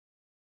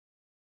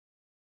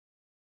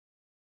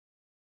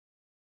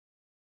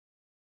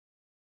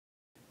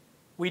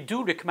We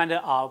do recommend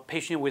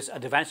patients with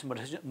advanced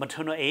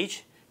maternal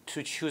age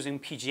to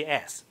choosing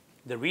PGS.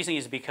 The reason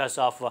is because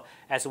of,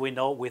 as we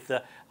know, with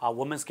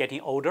women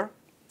getting older,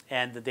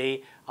 and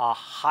they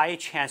high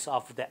chance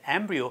of the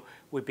embryo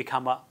will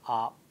become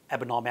a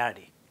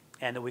abnormality,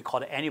 and we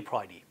call it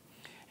aneuploidy.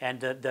 And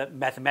the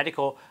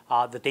mathematical,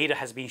 the data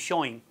has been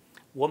showing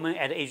women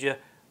at age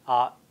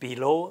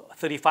below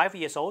 35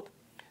 years old,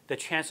 the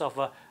chance of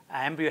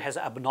embryo has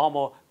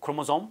abnormal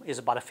chromosome is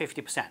about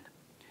 50%.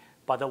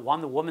 But when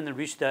the woman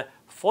reached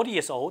 40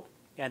 years old,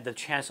 and the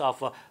chance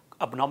of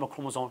abnormal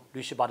chromosome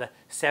reached about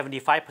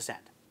 75%.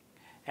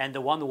 And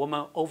when the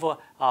woman over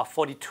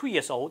 42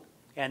 years old,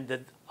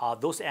 and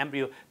those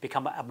embryo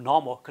become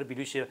abnormal, could be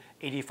reached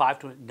 85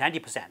 to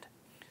 90%.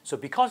 So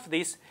because of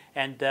this,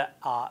 and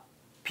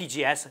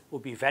PGS will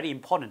be very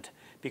important,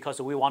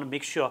 because we want to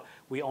make sure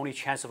we only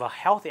chance of a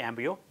healthy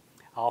embryo.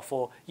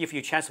 If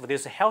you chance for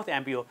this healthy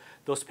embryo,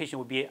 those patients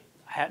will be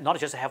not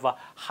just have a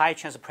high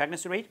chance of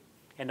pregnancy rate,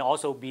 and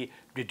also be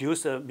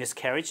reduced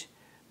miscarriage.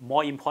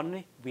 More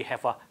importantly, we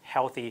have a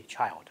healthy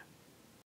child.